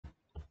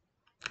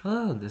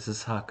Hello, this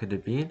is Haku the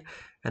Bean,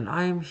 and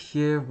I'm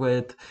here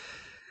with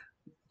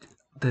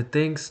the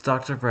things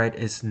Dr. Bright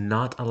is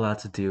not allowed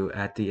to do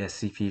at the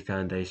SCP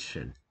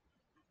Foundation.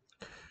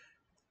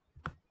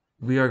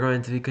 We are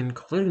going to be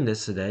concluding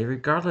this today,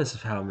 regardless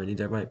of how many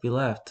there might be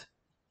left.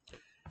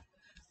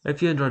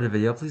 If you enjoyed the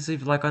video, please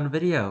leave a like on the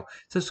video,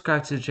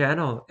 subscribe to the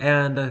channel,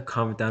 and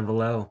comment down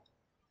below.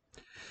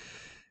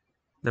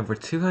 Number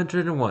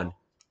 201.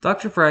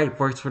 Dr. Bright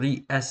works for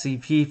the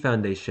SCP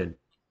Foundation,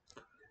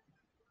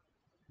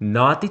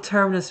 not the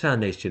Terminus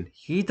Foundation.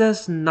 He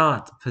does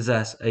not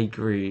possess a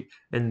degree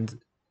in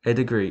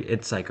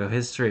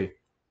psychohistory.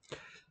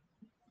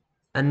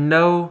 And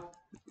no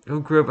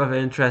group of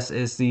interest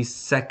is the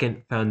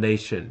second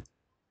foundation.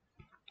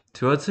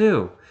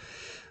 202.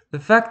 The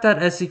fact that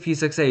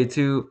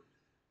SCP-682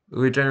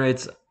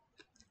 regenerates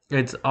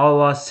its all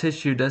lost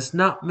tissue does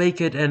not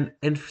make it an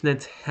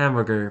infinite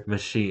hamburger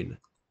machine.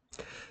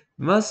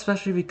 Most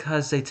especially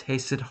because they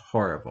tasted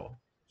horrible.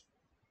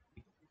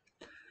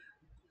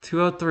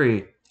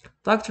 203.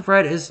 Dr.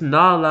 Bright is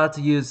not allowed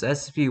to use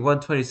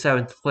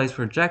SCP-127 to place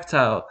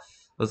projectiles.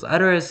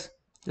 Others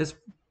is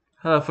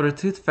for the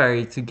Tooth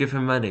Fairy to give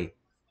him money.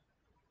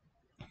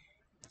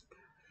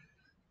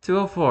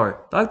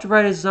 204. Dr.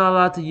 Bright is not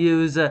allowed to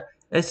use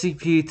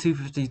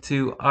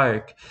SCP-252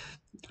 ARC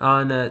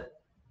on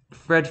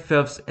Fred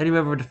Phillips, any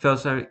member of the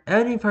Phillips family,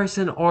 any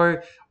person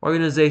or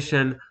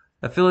organization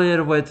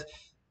affiliated with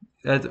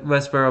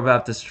Westboro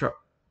Baptist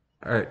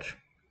Church.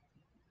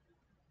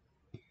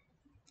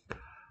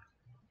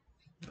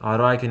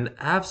 Although I can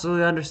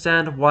absolutely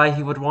understand why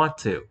he would want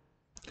to.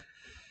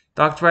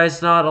 Dr. Bright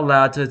is not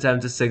allowed to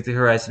attempt to seek the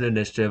Horizon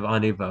Initiative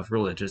on the above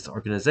religious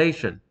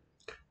organization.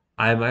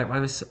 I might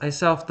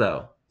myself,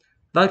 though.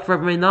 Dr.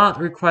 Bright may not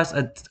request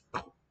a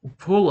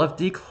pool of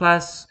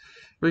D-class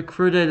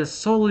recruited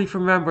solely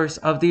from members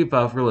of the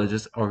above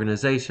religious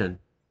organization.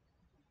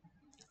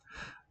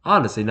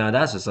 Honestly, now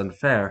that's just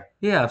unfair.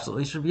 He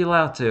absolutely should be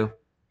allowed to.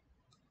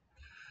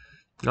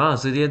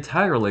 Honestly, the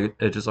entire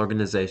religious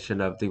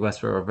organization of the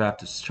Westboro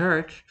Baptist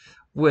Church,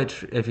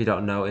 which, if you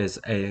don't know, is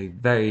a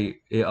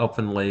very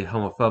openly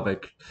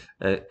homophobic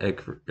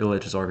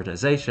religious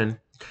organization,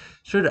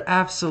 should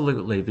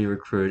absolutely be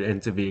recruited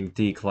into being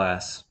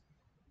D-class.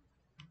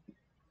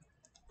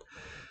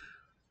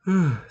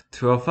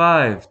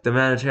 205. The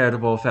Managed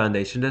Charitable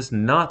Foundation does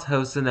not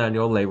host an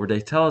annual Labor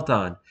Day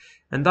telethon,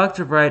 and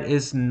Dr. Bright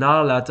is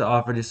not allowed to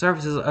offer the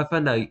services of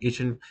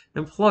foundation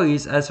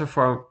employees as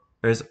performers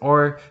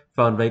or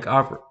phone bank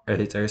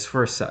operators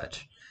for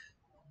such.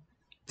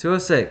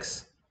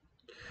 206.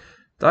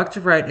 Dr.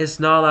 Bright is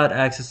not allowed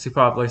access to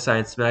Popular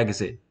Science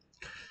magazine.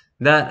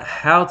 That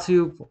how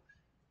to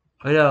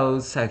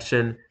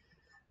section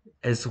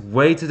is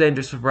way too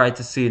dangerous for Bright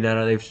to see now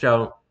that they've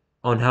shown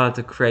on how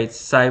to create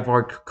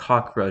cyborg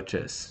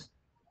cockroaches.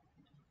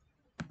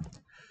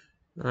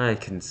 I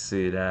can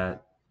see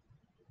that.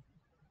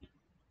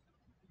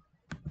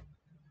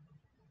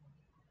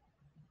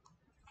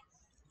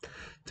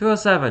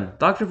 "207.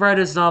 Dr. Bright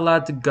is not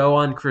allowed to go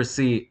on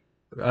crusade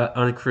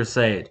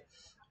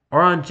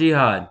or on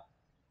jihad.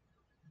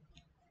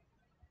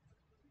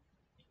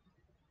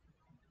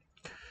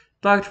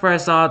 Dr. Bright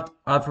is not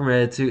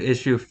permitted to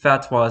issue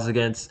fatwas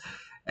against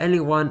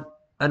anyone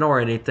and or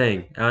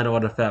anything. I don't know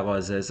what a fatwa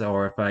is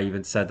or if I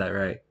even said that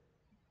right.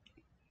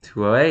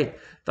 208.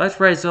 Dr.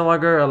 Bright is no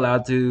longer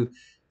allowed to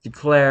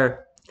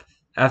declare,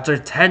 after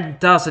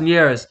 10,000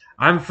 years,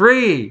 I'm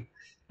free!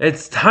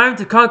 It's time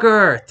to conquer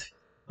Earth!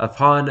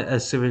 Upon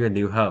assuming a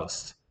new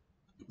host.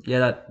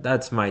 Yeah,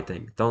 that's my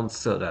thing. Don't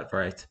steal that,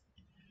 right?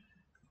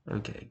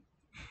 Okay.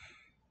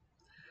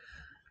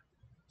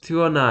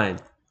 209.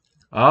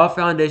 All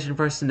Foundation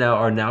personnel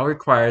are now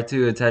required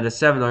to attend a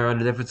seminar on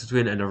the difference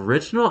between an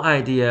original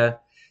idea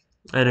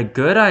and a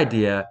good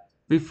idea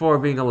before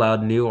being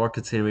allowed new or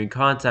continuing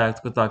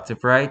contact with Dr.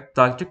 Bright,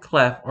 Dr.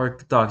 Clef, or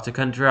Dr.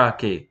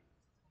 Kondraki.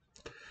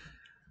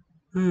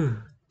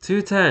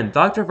 210.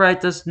 Dr.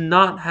 Bright does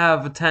not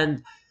have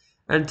 10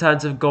 and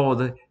tons of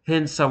gold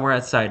hidden somewhere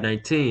at Site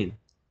 19.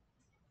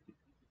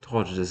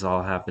 Told you this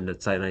all happened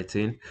at Site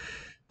 19.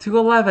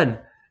 211.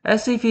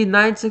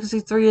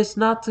 SCP-963 is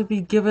not to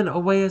be given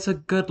away as a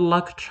good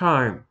luck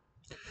charm.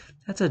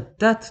 That's a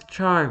death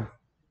charm.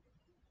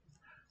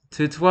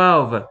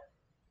 212.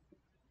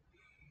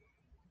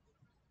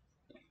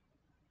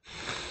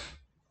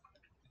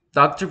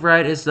 Dr.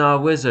 Bright is not a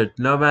wizard,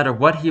 no matter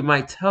what he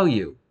might tell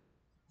you.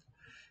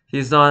 He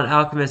is not an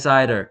alchemist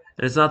either,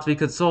 and is not to be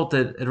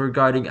consulted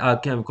regarding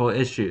alchemical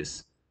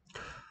issues.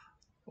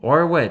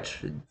 Or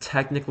witch.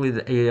 Technically,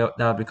 that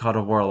would be called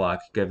a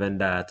warlock, given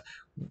that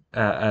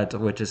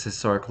witches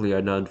historically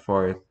are known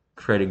for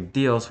creating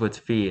deals with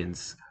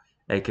fiends,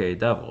 aka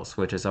devils,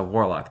 which is a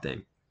warlock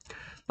thing.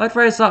 Dr.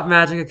 Bright is not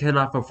magic and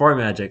cannot perform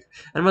magic,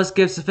 and must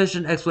give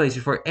sufficient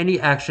explanation for any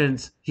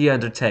actions he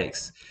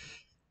undertakes.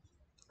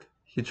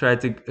 He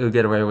tried to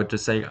get away with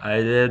just saying,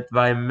 I did it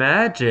by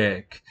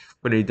magic,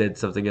 when he did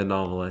something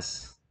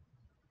anomalous.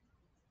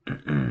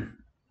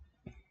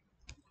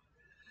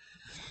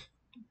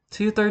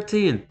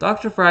 213.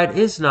 Dr. Fried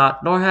is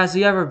not, nor has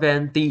he ever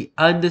been, the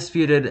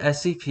undisputed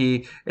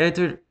SCP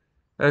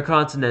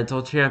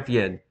Intercontinental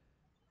Champion.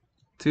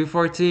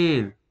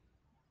 214.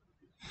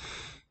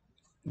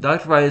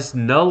 Dr. Fried is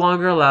no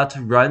longer allowed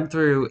to run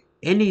through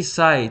any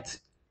site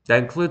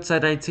that includes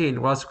Site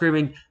 19 while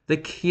screaming, the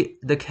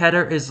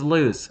Keter is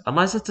loose,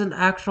 unless it's an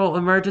actual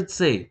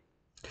emergency.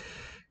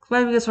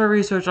 Claiming this for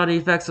research on the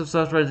effects of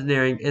social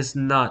engineering is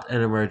not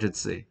an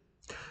emergency.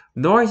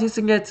 Nor is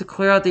using it to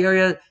clear out the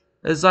area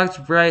as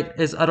Dr. Bright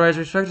is otherwise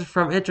restricted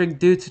from entering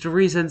due to the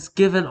reasons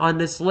given on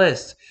this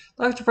list.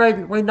 Dr.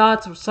 Bright may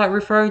not start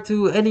referring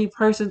to any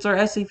persons or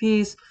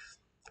SCPs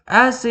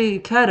as the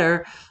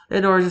Keter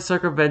in order to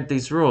circumvent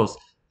these rules,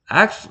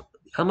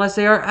 unless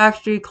they are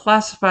actually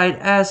classified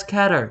as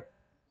Keter.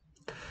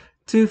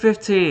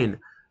 215.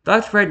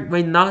 Dr. Bright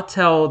may not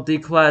tell the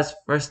class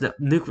personnel,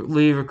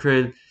 newly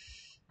recruited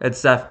and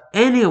staff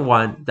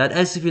anyone that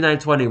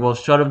SCP-920 will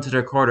show them to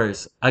their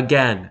quarters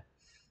again.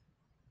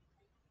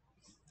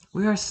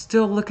 We are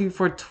still looking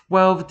for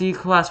 12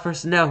 D-class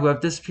personnel who have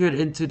disappeared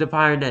into the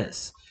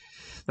Pyrenees.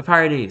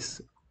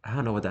 I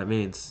don't know what that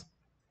means.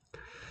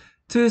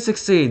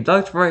 216.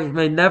 Dr. Bright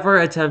may never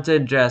attempt to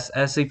ingest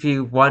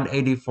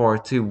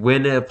SCP-184 to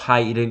win a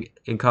pie eating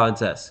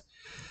contest,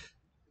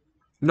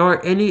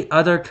 nor any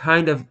other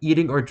kind of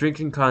eating or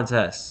drinking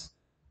contest.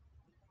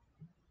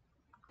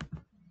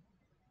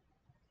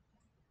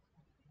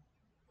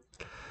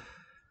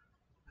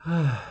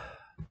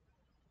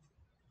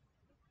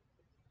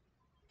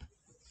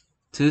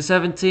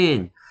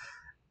 (217)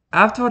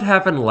 After what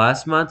happened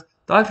last month,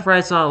 Dr.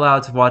 Bright's not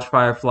allowed to watch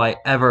Firefly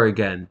ever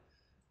again.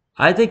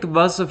 I think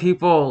most of the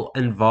people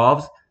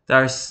involved that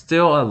are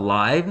still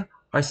alive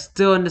are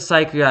still in the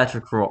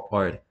psychiatric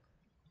ward.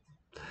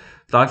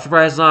 Dr.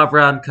 Bright is not a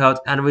brown coat,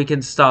 and we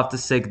can stop the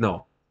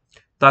signal.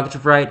 Dr.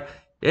 Bright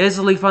is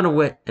a leaf on the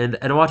wind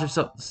and watch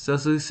him so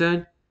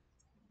soon?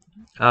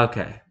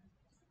 Okay.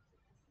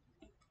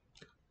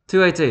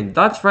 218.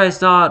 Dr. Bright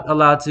is not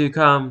allowed to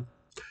come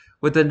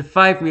within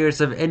 5 meters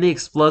of any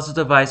explosive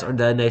device or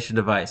detonation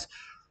device.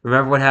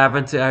 Remember what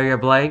happened to Area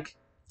Blank?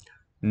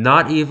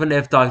 Not even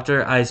if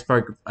Dr.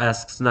 Iceberg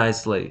asks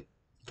nicely.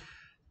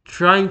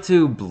 Trying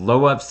to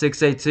blow up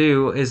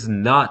 682 is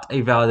not a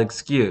valid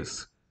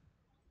excuse.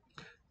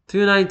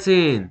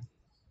 219.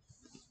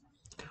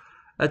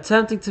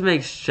 Attempting to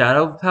make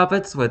shadow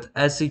puppets with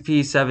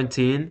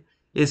SCP-17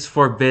 is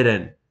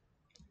forbidden.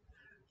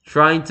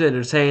 Trying to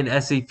entertain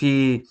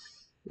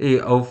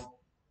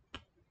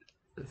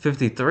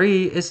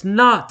SCP-053 is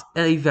not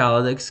a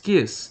valid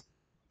excuse.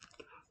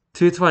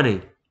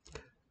 220.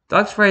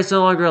 Dr. Bright is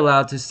no longer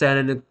allowed to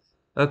stand in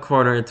a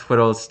corner and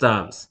twiddle his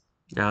thumbs.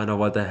 I don't know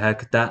what the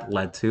heck that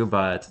led to,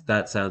 but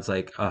that sounds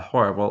like a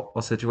horrible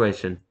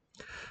situation.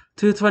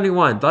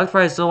 221. Dr.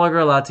 Bright is no longer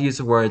allowed to use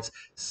the words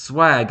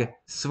swag,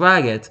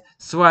 swagit,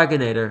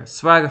 swaginator,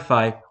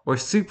 swagify, or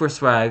super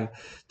swag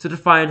to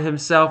define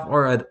himself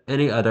or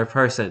any other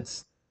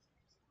persons.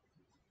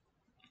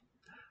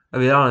 I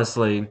mean,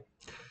 honestly,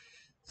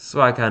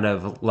 swag kind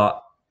of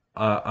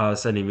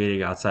lost any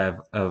meaning outside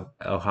of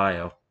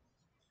Ohio.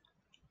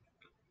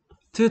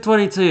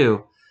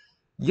 222.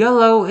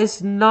 Yellow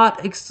is not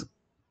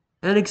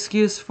an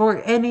excuse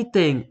for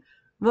anything,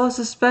 most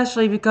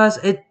especially because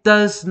it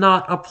does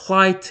not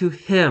apply to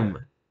him.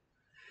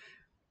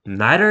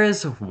 Neither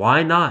is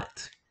why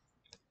not.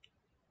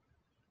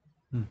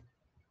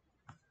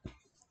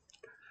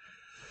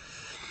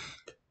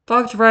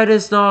 Dr. Bright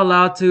is not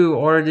allowed to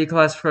order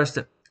D-class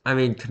person.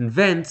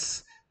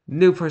 Convince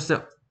new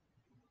person.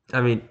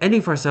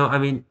 Any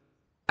person.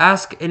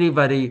 Ask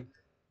anybody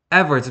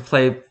ever to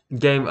play a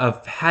game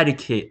of patty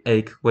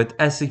cake with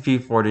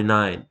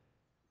SCP-49.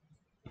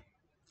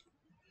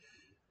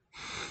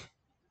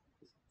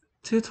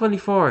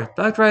 224.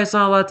 Dr. Bright is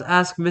not allowed to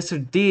ask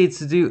Mr. Deeds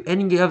to do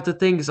any of the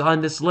things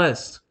on this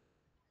list.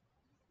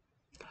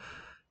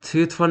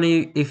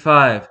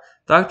 225.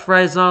 Dr.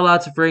 Bright is not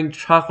allowed to bring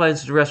chocolate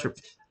into the restroom.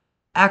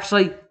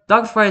 Actually,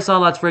 Dr. Bright is not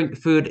allowed to bring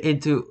food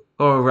into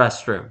a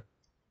restroom.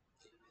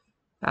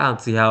 I don't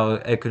see how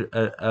it could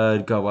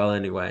go well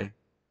anyway.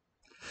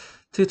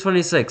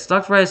 226.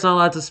 Dr. Bright is not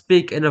allowed to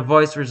speak in a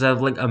voice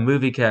resembling a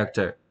movie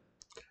character.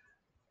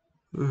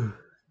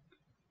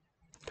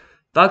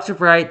 Dr.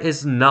 Bright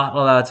is not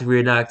allowed to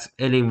reenact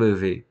any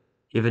movie.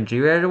 Even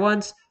G-rated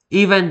ones?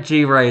 Even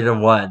G-rated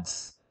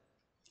ones.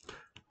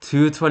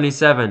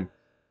 227.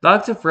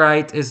 Dr.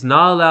 Bright is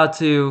not allowed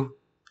to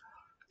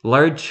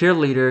learn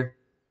cheerleader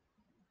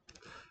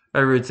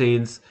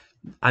routines.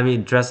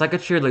 Dress like a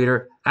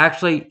cheerleader.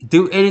 Actually,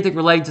 do anything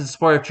related to the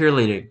sport of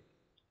cheerleading.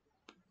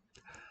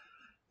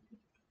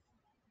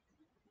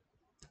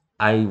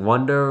 I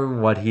wonder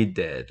what he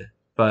did.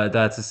 But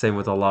that's the same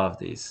with a lot of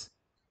these.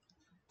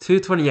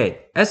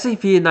 228.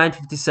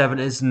 SCP-957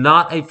 is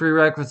not a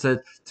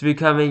prerequisite to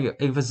becoming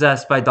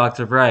possessed by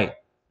Dr. Bright.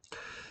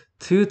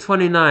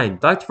 229.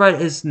 Dr.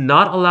 Bright is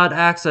not allowed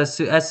access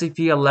to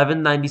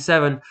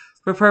SCP-1197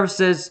 for the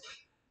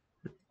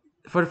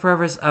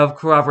purpose of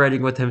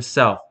cooperating with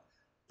himself.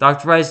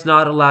 Dr. Bright is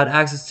not allowed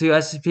access to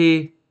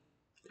SCP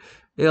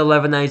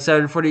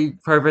 1197 for the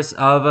purpose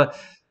of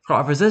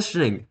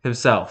propositioning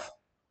himself.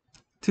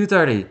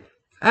 230.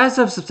 As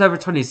of September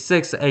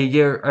 26, a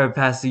year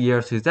past the year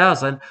of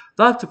 2000,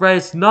 Dr. Bright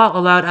is not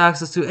allowed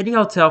access to any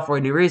hotel for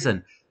any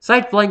reason.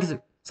 Site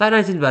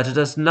 19 budget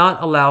does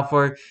not allow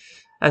for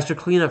extra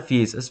cleanup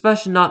fees,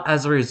 especially not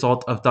as a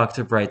result of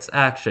Dr. Bright's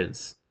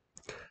actions.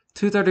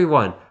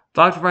 231.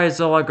 Dr. Bright is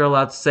no longer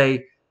allowed to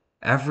say,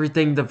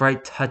 "Everything the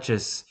Bright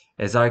touches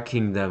is our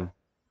kingdom."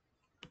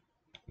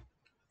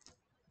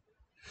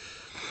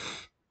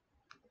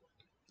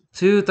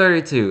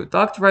 232.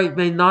 Dr. Bright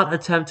may not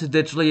attempt to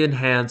digitally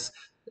enhance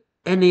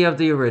any of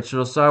the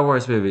original Star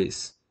Wars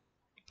movies.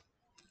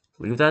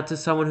 Leave that to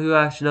someone who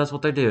actually knows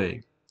what they're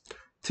doing.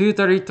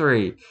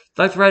 233.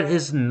 Dr. Bright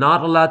is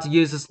not allowed to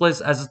use this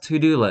list as a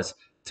to-do list.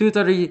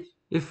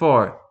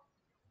 234.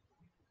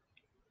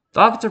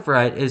 Dr.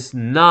 Bright is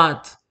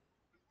not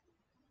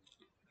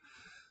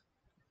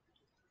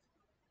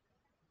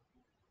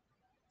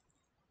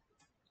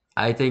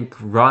I think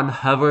Ron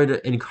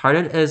Hubbard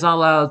incarnate is not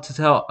allowed to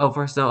tell a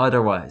person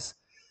otherwise.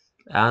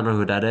 I don't know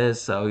who that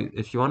is, so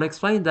if you want to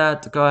explain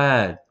that, go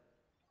ahead.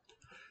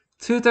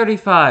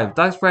 235.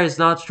 Dr. Bright is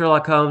not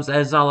Sherlock Holmes and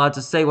is not allowed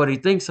to say what he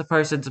thinks a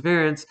person's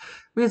appearance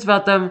means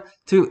about them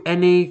to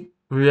any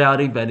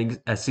reality bending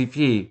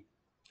SCP.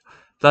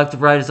 Dr.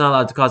 Bright is not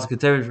allowed to cause a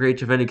containment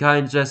breach of any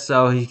kind just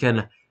so he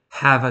can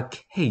have a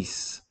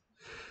case.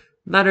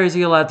 Neither is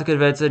he allowed to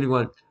convince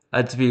anyone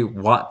to be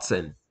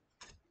Watson.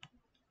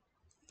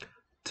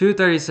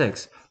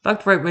 236.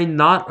 Dr. Bright may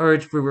not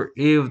urge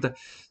bereaved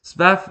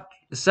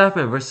staff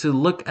members to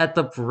look at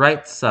the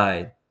bright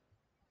side.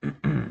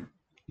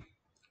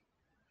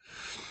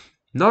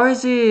 Nor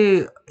is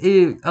he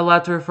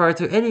allowed to refer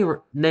to any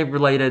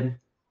name-related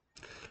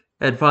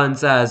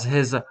funds as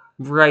his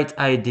bright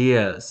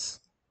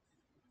ideas.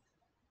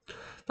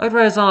 Dr.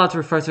 Bright is not allowed to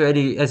refer to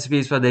any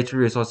SCP's Foundation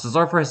resources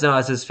or personnel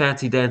as his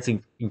fancy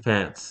dancing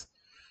pants.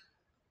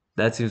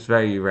 That seems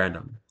very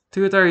random.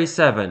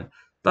 237.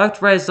 Dr.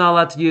 Bright is not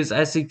allowed to use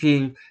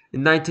SCP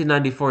in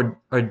 1994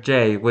 or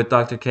J with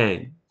Dr.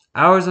 Kane.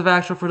 Hours of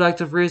actual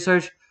productive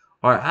research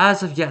are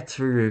as of yet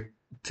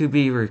to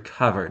be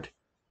recovered.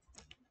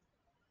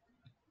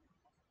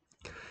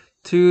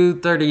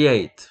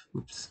 238.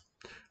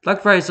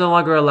 Dr. Bright is no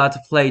longer allowed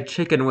to play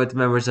chicken with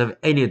members of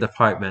any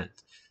department.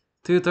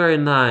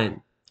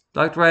 239.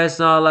 Dr. Bright is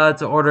not allowed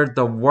to order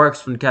the works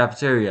from the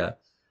cafeteria.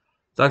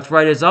 Dr.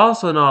 Bright is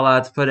also not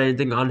allowed to put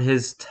anything on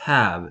his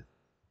tab.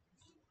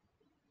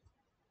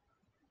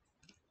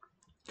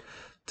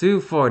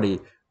 240.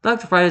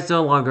 Dr. Bright is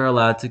no longer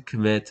allowed to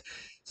commit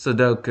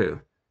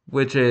Sudoku,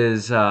 which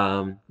is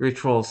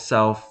ritual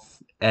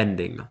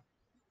self-ending.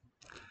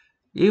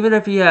 Even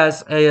if he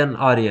has an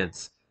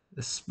audience,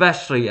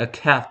 especially a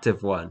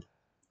captive one.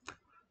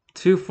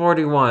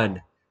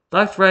 241.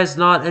 Dr. Bright is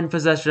not in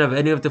possession of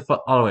any of the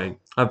following: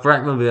 a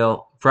bright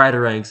mobile, bright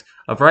ranks,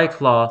 a bright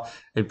claw,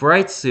 a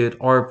bright suit,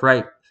 or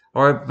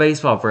a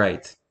baseball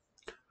bright.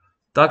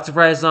 Dr.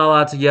 Bright is not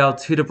allowed to yell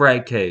to the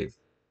bright cave.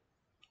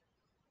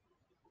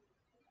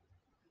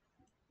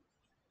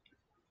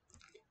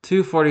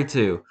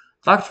 242.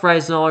 Dr. Bright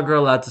is no longer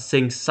allowed to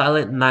sing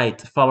Silent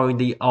Night following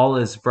the All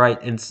Is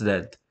Bright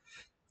incident.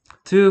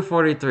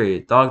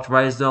 243. Dr.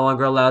 Bright is no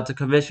longer allowed to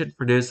commission,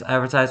 produce,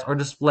 advertise, or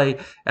display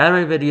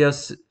anime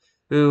videos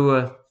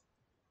who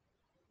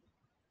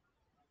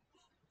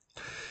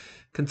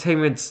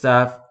containment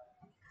staff,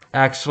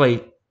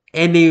 actually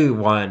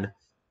anyone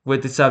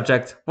with the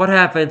subject, what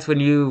happens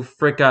when you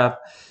frick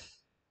up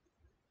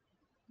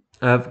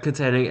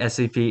containing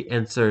SCP,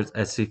 insert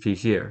SCP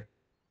here.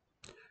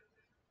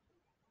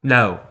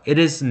 No, it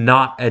is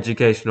not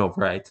educational,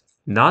 Bright.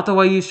 Not the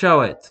way you show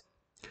it.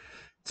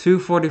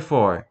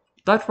 244.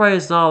 Dr. Bright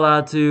is not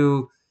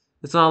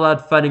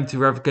allowed funding to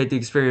replicate the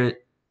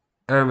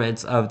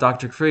experiments of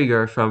Dr.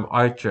 Krieger from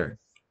Archer.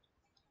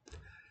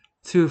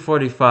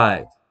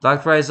 245.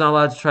 Dr. Bright is not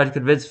allowed to try to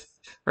convince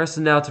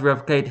personnel to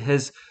replicate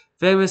his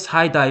famous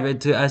high dive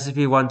into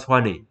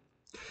SCP-120.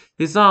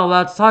 He's not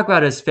allowed to talk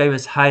about his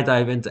famous high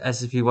dive into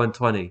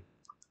SCP-120.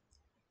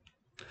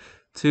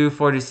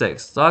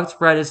 246. Dr.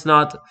 Bright is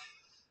not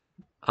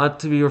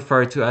to be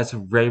referred to as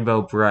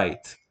Rainbow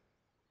Bright.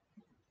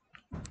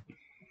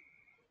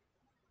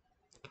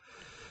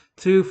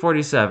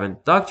 247.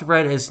 Dr.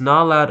 Bright is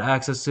not allowed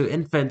access to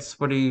infants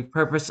for the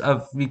purpose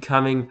of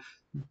becoming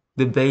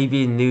the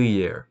baby New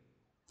Year.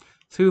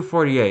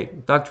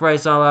 248. Dr. Bright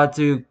is not allowed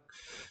to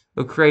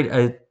create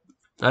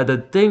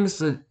the things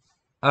that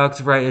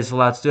Dr. Bright is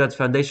allowed to do at the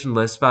Foundation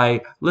list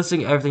by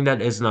listing everything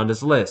that isn't on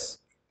his list.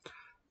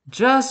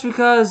 Just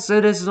because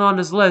it isn't on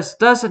his list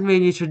doesn't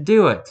mean you should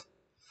do it.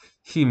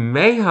 He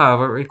may,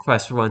 however,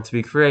 request for one to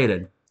be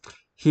created.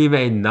 He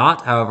may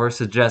not, however,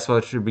 suggest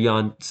what should be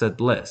on said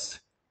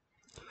list.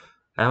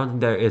 I don't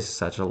think there is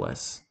such a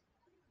list.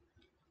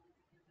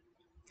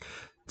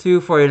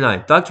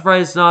 249. Dr.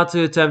 Bright is not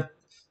to attempt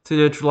to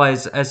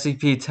neutralize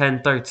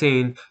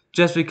SCP-1013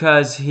 just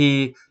because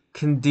he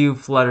can do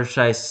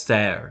Fluttershy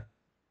Stare.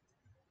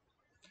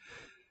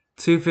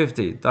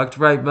 250. Dr.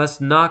 Bright must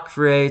not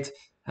create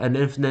an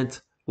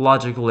infinite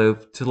logic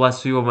loop to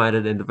less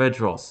feeble-minded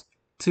individuals.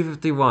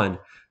 251.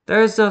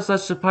 There is no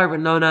such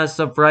department known as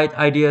the Bright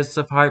Ideas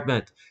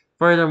Department.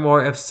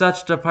 Furthermore, if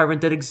such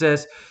department did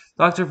exist,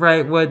 Dr.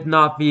 Bright would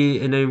not be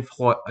an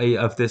employee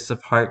of this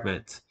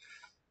department.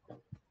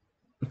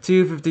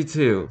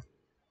 252.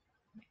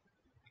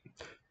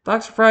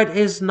 Dr. Bright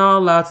is not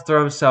allowed to throw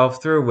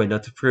himself through a window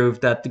to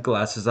prove that the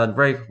glass is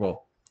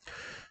unbreakable,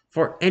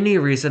 for any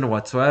reason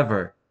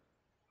whatsoever.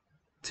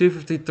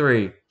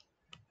 253.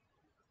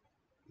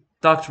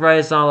 Dr. Bright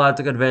is not allowed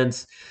to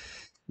convince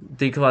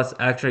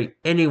actually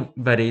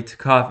anybody to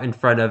cough in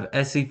front of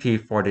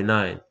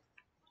SCP-49.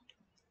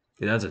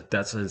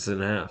 That's an inch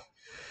and a half.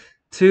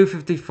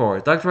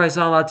 254. Dr. Bright is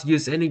not allowed to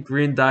use any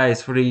green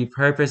dyes for the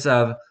purpose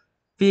of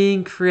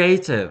being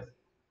creative.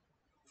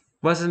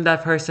 Wasn't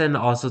that person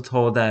also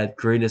told that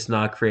green is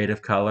not a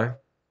creative color?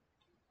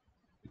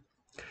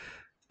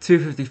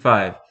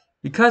 255.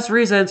 Because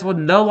reasons will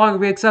no longer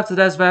be accepted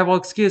as viable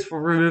excuse for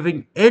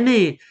removing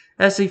any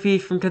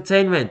SCP from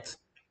containment.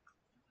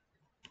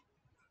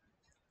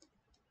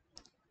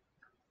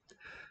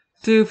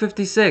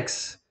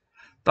 256.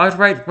 Dr.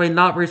 Wright may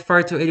not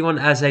refer to anyone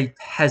as a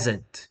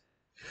peasant.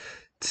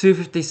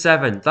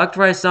 257. Dr.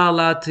 Wright is not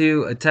allowed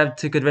to attempt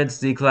to convince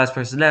the class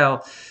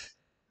personnel,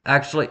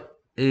 actually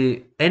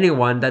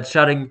anyone, that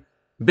shouting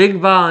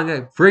 "Bing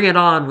Bong, bring it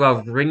on"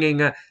 while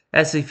ringing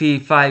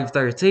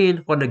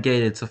SCP-513 will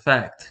negate its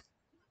effect.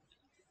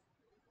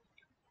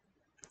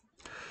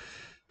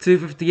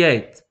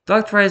 258.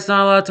 Dr. Wright is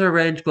not allowed to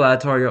arrange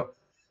gladiatorial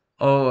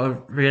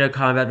arena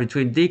combat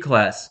between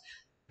D-Class,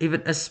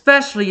 even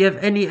especially if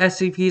any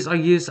SCPs are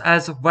used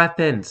as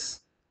weapons.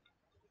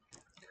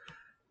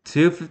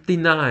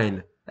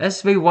 259.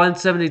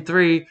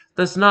 SCP-173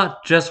 does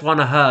not just want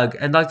a hug,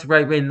 and Dr.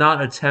 Wright may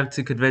not attempt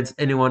to convince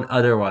anyone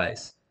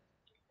otherwise.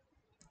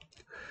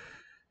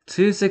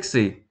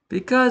 260.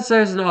 Because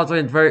there's an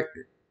alternate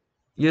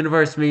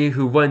universe me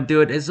who wouldn't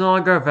do it is no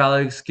longer a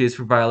valid excuse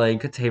for violating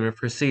containment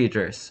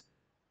procedures.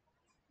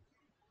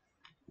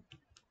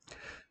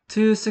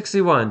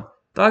 261.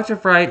 Dr.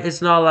 Wright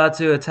is not allowed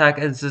to attack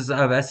instances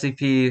of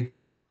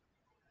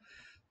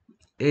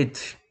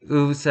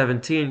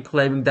SCP-817,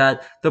 claiming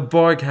that the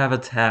Borg have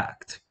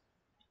attacked.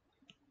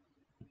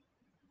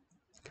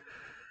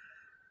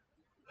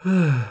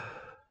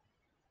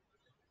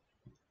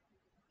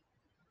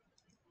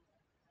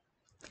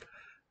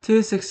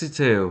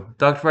 262.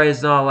 Dr. Wright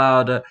is not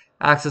allowed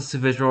access to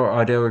visual or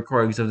audio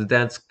recordings of the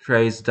dance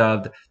craze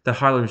dubbed the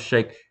Harlem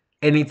Shake,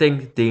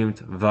 anything deemed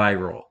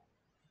viral.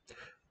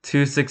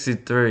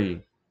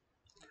 263.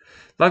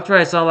 Dr.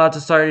 Wright is not allowed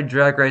to start any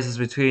drag races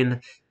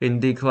between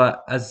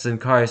D-Class and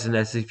cars in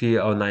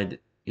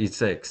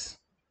SCP-096.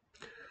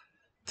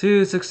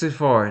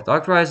 264.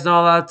 Dr. Wright is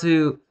not allowed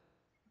to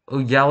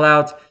yell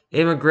out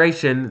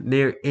immigration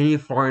near any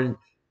foreign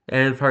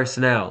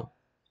personnel.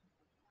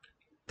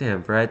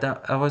 Damn, Brad,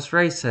 that was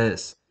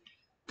racist.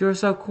 You were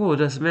so cool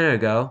just a minute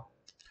ago.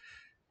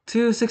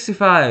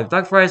 265.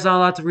 Dr. Wright is not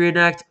allowed to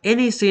reenact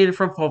any scene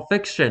from Pulp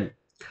Fiction.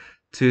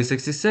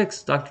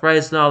 266. Dr. Wright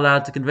is not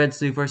allowed to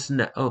convince new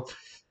personnel,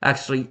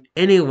 actually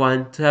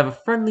anyone, to have a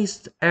friendly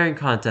staring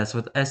contest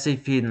with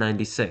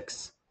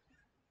SCP-96.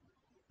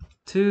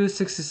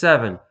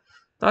 267.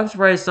 Dr.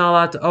 Wright is not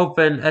allowed to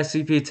open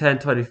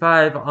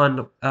SCP-1025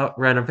 on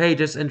random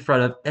pages in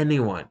front of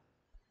anyone.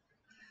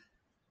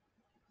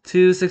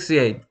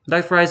 268.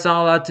 Dr. Wright is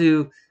not allowed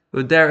to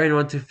dare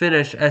anyone to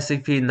finish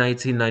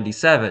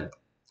SCP-1997.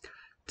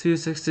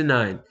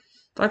 269.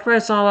 Dr. Wright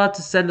is not allowed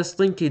to send a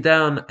slinky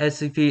down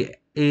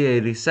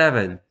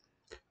SCP-E87.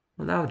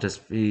 Well, that would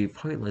just be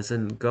pointless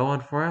and go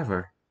on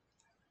forever.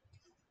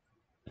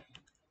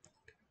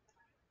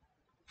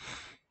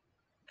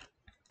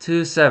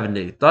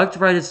 270. Dr.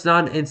 Wright is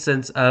not an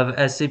instance of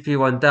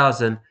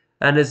SCP-1000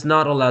 and is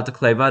not allowed to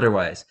claim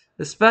otherwise,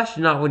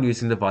 especially not when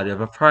using the body of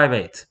a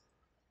primate,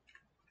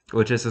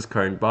 which is his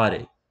current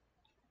body.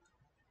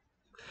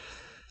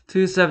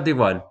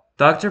 271.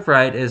 Dr.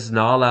 Wright is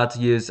not allowed to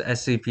use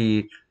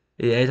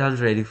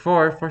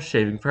SCP-884 for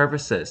shaving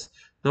purposes,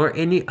 nor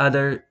any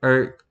other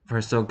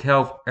personal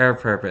care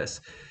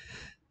purpose,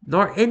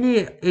 nor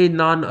any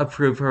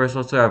non-approved purpose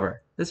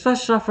whatsoever,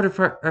 especially not for the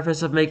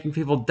purpose of making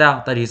people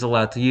doubt that he's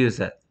allowed to use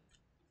it.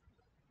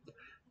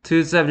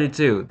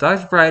 272.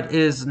 Dr. Wright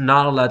is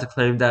not allowed to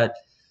claim that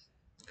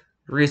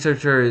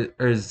researcher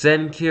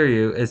Zen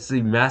Kiryu is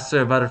the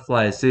master of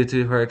butterflies due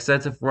to her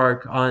extensive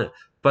work on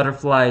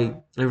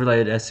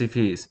butterfly-related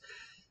SCPs.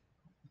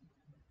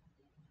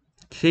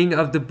 King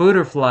of the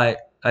Butterfly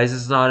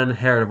is not an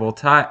inheritable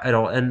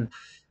title, and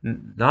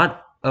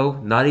not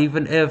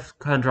even if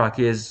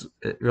Kondraki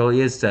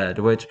really is dead,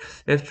 which,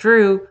 if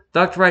true,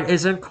 Dr. Wright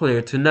isn't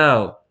clear to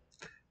know.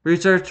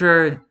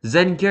 Researcher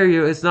Zen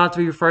Kiryu is not to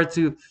be referred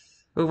to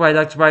by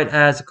Dr. Wright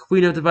as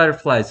Queen of the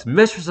Butterflies,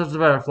 Mistress of the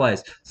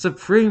Butterflies,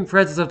 Supreme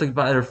Princess of the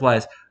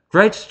Butterflies,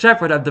 Great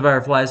Shepherd of the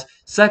Butterflies,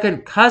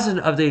 Second Cousin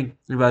of the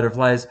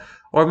Butterflies,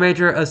 or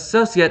Major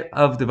Associate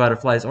of the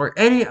Butterflies, or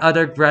any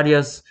other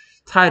grandiose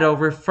title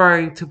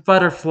referring to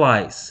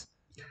butterflies.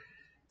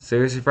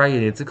 Seriously, Fry,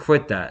 you need to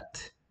quit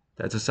that.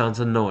 That just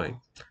sounds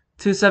annoying.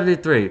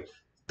 273.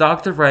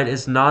 Dr. Wright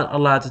is not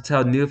allowed to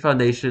tell new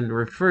Foundation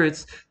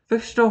recruits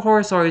fictional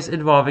horror stories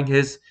involving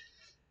his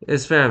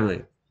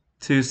family.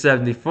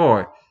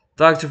 274.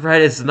 Dr.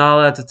 Wright is not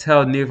allowed to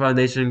tell new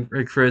Foundation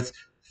recruits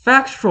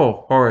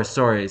factual horror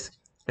stories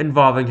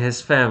involving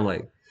his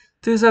family.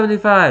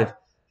 275.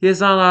 He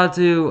is not allowed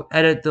to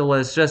edit the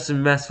list just to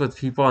mess with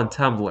people on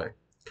Tumblr.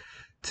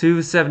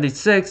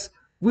 276.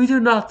 We do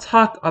not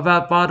talk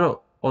about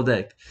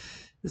Bottleneck,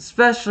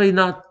 especially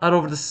not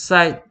over the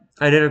site,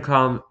 an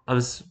intercom, a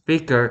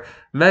speaker,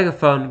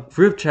 megaphone,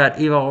 group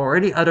chat, email, or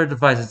any other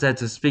device intended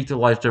to speak to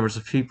large numbers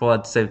of people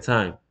at the same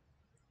time.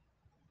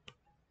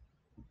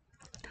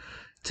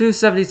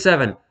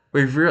 277.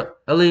 We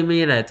really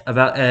mean it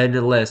about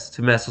editing the list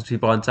to mess with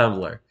people on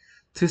Tumblr.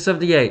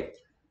 278.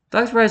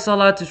 Dr. Wright is not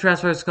allowed to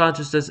transfer his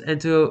consciousness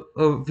into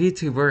a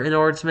VTuber in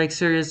order to make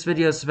serious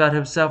videos about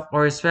himself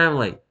or his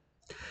family.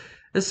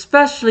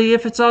 Especially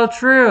if it's all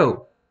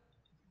true.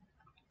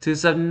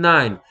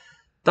 279.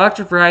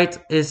 Dr. Wright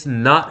is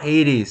not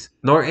Hades,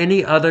 nor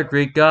any other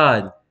Greek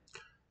god.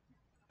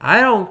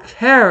 I don't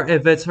care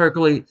if it's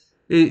Hercules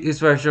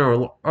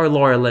version or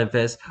Lord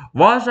Olympus.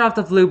 Wash off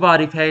the blue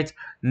body paint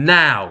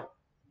now.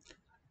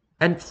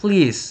 And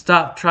please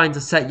stop trying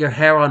to set your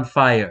hair on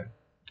fire.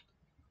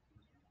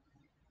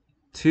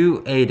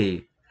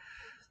 280.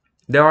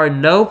 There are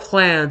no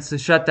plans to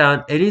shut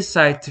down any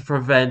site to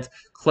prevent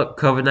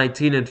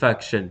COVID-19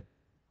 infection.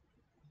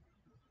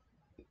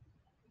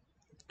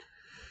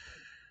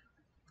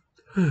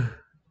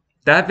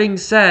 That being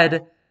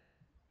said,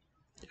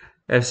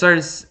 if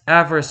certain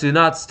efforts do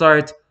not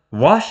start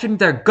washing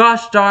their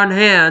gosh darn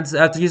hands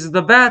after using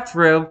the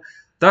bathroom,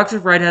 Dr.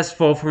 Wright has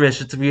full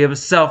permission to be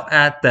himself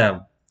at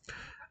them.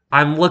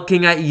 I'm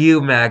looking at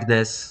you,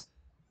 Magnus.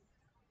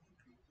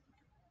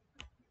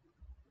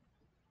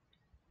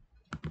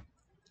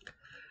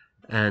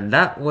 And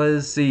that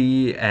was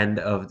the end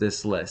of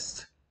this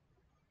list.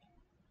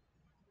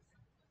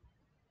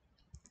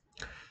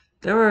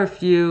 There were a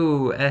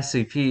few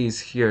SCPs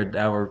here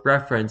that were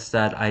referenced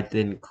that I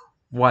didn't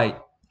quite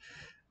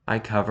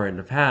cover in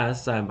the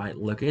past I might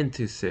look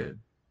into soon.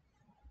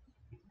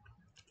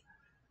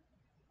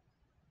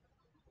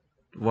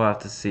 We'll have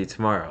to see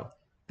tomorrow.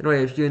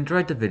 Anyway, if you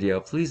enjoyed the video,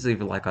 please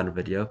leave a like on the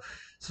video,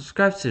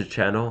 subscribe to the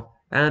channel,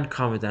 and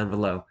comment down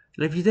below.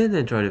 And if you didn't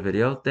enjoy the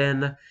video,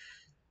 then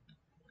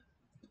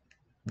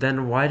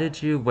why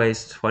did you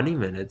waste 20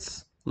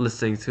 minutes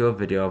listening to a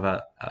video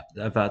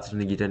about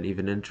something you didn't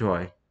even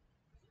enjoy?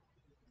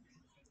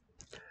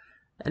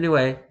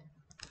 Anyway,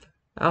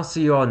 I'll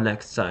see you all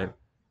next time.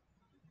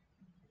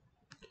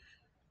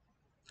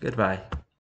 Goodbye.